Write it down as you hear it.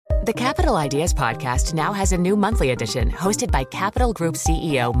The Capital Ideas Podcast now has a new monthly edition hosted by Capital Group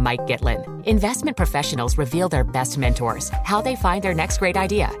CEO Mike Gitlin. Investment professionals reveal their best mentors, how they find their next great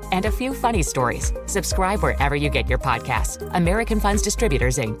idea, and a few funny stories. Subscribe wherever you get your podcasts. American Funds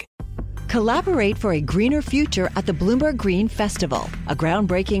Distributors, Inc. Collaborate for a greener future at the Bloomberg Green Festival, a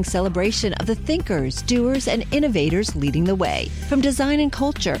groundbreaking celebration of the thinkers, doers, and innovators leading the way. From design and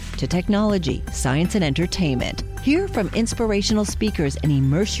culture to technology, science, and entertainment. Hear from inspirational speakers and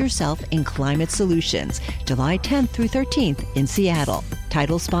immerse yourself in climate solutions. July 10th through 13th in Seattle.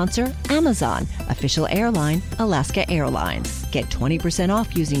 Title sponsor, Amazon. Official airline, Alaska Airlines. Get 20%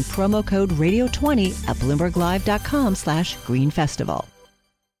 off using promo code radio20 at bloomberglive.com/greenfestival.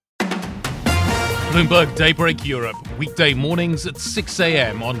 Bloomberg Daybreak Europe, weekday mornings at 6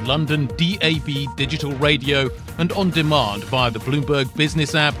 a.m. on London DAB digital radio and on demand via the Bloomberg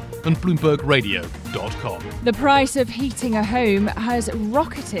Business app and BloombergRadio.com. The price of heating a home has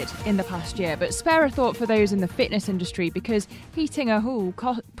rocketed in the past year, but spare a thought for those in the fitness industry because heating a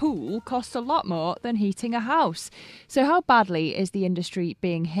pool costs a lot more than heating a house. So how badly is the industry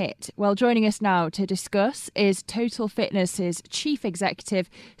being hit? Well, joining us now to discuss is Total Fitness's Chief Executive,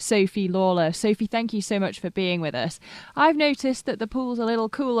 Sophie Lawler. Sophie, thank you so much for being with us. I've noticed that the pool's a little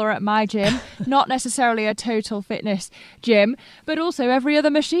cooler at my gym, not necessarily a Total Fitness gym, but also every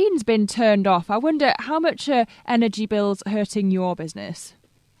other machine's been turned off. I wonder how much energy bills hurting your business?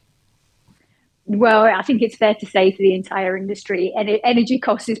 Well, I think it's fair to say for the entire industry, energy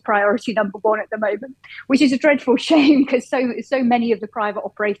cost is priority number one at the moment, which is a dreadful shame because so many of the private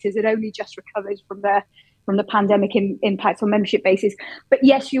operators had only just recovered from the pandemic impacts on membership basis. But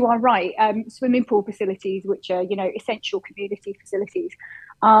yes, you are right. Swimming pool facilities, which are essential community facilities,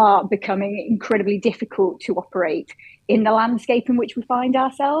 are becoming incredibly difficult to operate in the landscape in which we find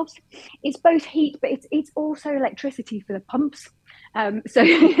ourselves. It's both heat, but it's also electricity for the pumps. So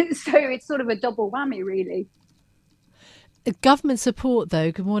it's sort of a double whammy, really. Government support,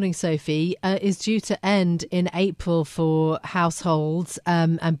 though, good morning, Sophie, is due to end in April for households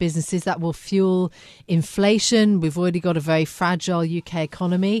and businesses. That will fuel inflation. We've already got a very fragile UK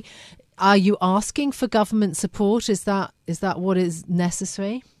economy. Are you asking for government support? Is that what is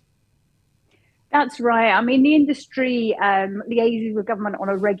necessary? That's right. I mean, the industry liaises with government on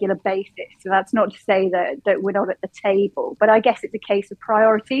a regular basis. So that's not to say that we're not at the table. But I guess it's a case of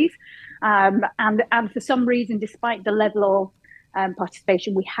priorities. And for some reason, despite the level of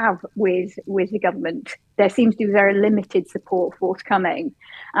participation we have with the government, there seems to be very limited support forthcoming.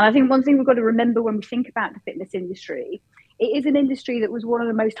 And I think one thing we've got to remember when we think about the fitness industry, it is an industry that was one of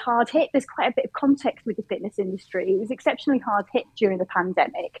the most hard hit. There's quite a bit of context with the fitness industry. It was exceptionally hard hit during the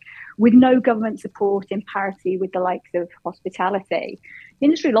pandemic with no government support in parity with the likes of hospitality. The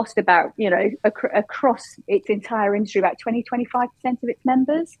industry lost about, across its entire industry, about 20-25% of its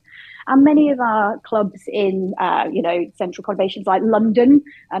members. And many of our clubs in, central conurbations like London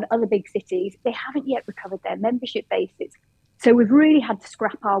and other big cities, they haven't yet recovered their membership bases. So we've really had to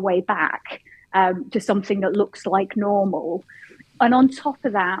scrap our way back to something that looks like normal. And on top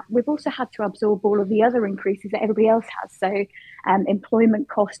of that, we've also had to absorb all of the other increases that everybody else has. So employment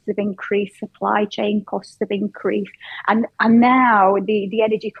costs have increased, supply chain costs have increased. And now the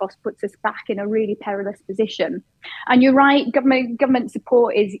energy cost puts us back in a really perilous position. And you're right, government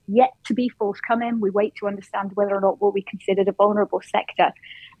support is yet to be forthcoming. We wait to understand whether or not will be considered a vulnerable sector.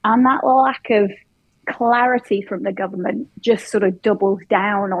 And that lack of clarity from the government just sort of doubles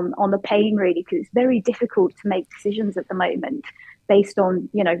down on the pain, really, because it's very difficult to make decisions at the moment based on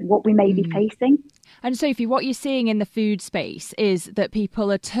what we may be facing. And Sophie, what you're seeing in the food space is that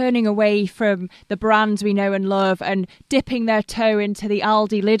people are turning away from the brands we know and love and dipping their toe into the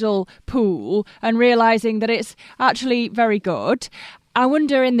Aldi Lidl pool and realising that it's actually very good. I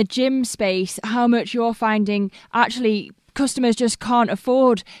wonder in the gym space how much you're finding actually customers just can't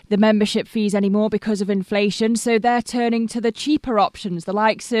afford the membership fees anymore because of inflation, so they're turning to the cheaper options, the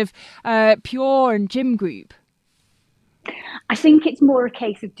likes of Pure and Gym Group. I think it's more a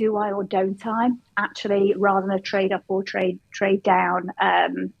case of do I or don't I, actually, rather than a trade up or trade down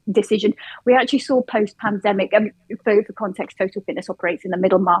decision. We actually saw post-pandemic, for context, Total Fitness operates in the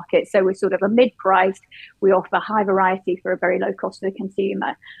middle market. So we're sort of a mid-priced, we offer high variety for a very low cost to the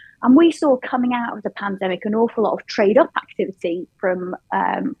consumer. And we saw coming out of the pandemic an awful lot of trade-up activity from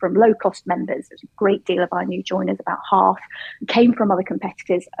low-cost members. There's a great deal of our new joiners, about half, came from other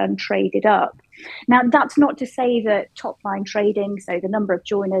competitors and traded up. Now, that's not to say that top-line trading, so the number of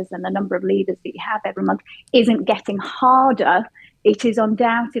joiners and the number of leaders that you have every month, isn't getting harder. It is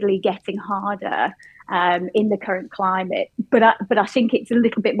undoubtedly getting harder in the current climate. But I think it's a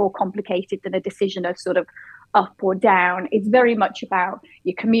little bit more complicated than a decision of sort of up or down. It's very much about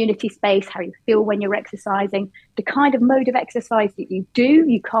your community space, how you feel when you're exercising, the kind of mode of exercise that you do.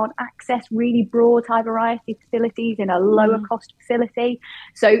 You can't access really broad, high variety facilities in a lower cost facility.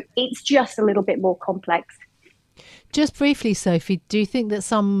 So it's just a little bit more complex. Just briefly, Sophie, do you think that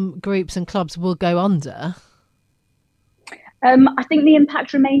some groups and clubs will go under? I think the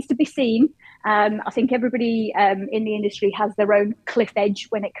impact remains to be seen. I think everybody in the industry has their own cliff edge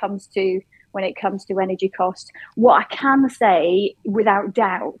when it comes to energy costs. What I can say without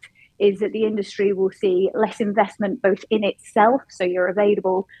doubt is that the industry will see less investment both in itself, so your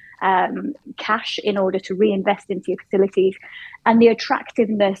available cash in order to reinvest into your facilities, and the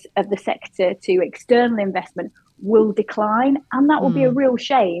attractiveness of the sector to external investment will decline. And that will be a real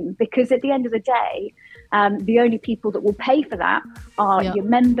shame, because at the end of the day, the only people that will pay for that are your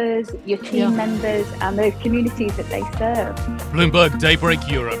members, your team members, and the communities that they serve. Bloomberg Daybreak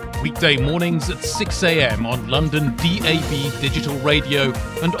Europe, weekday mornings at 6 a.m. on London DAB digital radio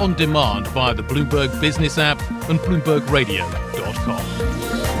and on demand via the Bloomberg Business app and BloombergRadio.com.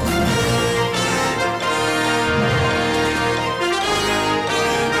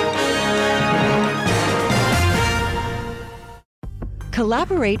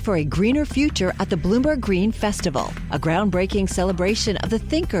 Collaborate for a greener future at the Bloomberg Green Festival, a groundbreaking celebration of the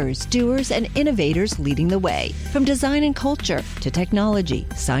thinkers, doers, and innovators leading the way. From design and culture to technology,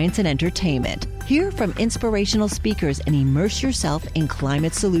 science, and entertainment. Hear from inspirational speakers and immerse yourself in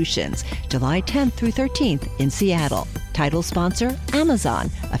climate solutions. July 10th through 13th in Seattle. Title sponsor,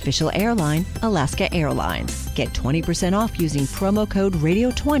 Amazon. Official airline, Alaska Airlines. Get 20% off using promo code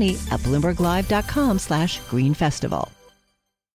radio20 at BloombergLive.com/Green Festival.